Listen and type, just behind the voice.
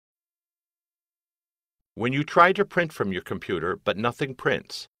When you try to print from your computer but nothing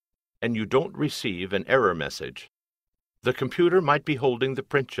prints, and you don't receive an error message, the computer might be holding the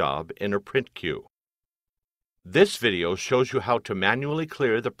print job in a print queue. This video shows you how to manually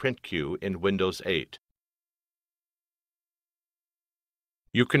clear the print queue in Windows 8.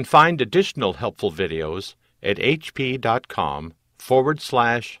 You can find additional helpful videos at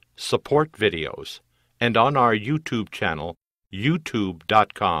hp.com/support videos and on our YouTube channel,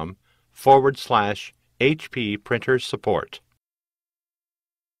 youtube.com/HP printer support.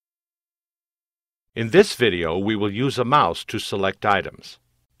 In this video, we will use a mouse to select items.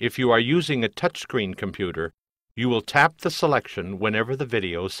 If you are using a touchscreen computer, you will tap the selection whenever the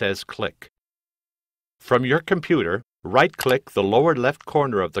video says click. From your computer, right-click the lower left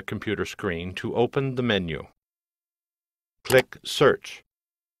corner of the computer screen to open the menu. Click Search.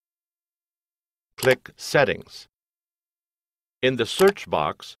 Click Settings. In the search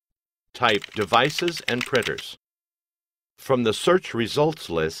box, type Devices and Printers. From the search results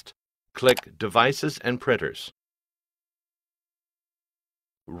list, click Devices and Printers.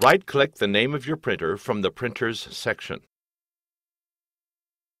 Right-click the name of your printer from the Printers section.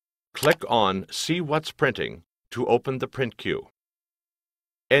 Click on See What's Printing to open the print queue.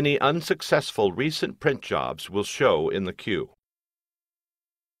 Any unsuccessful recent print jobs will show in the queue.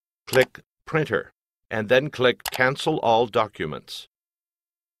 Click Printer, and then click Cancel All Documents.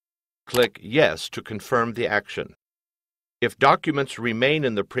 Click Yes to confirm the action. If documents remain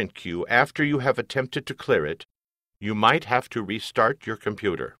in the print queue after you have attempted to clear it, you might have to restart your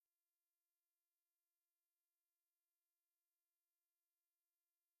computer.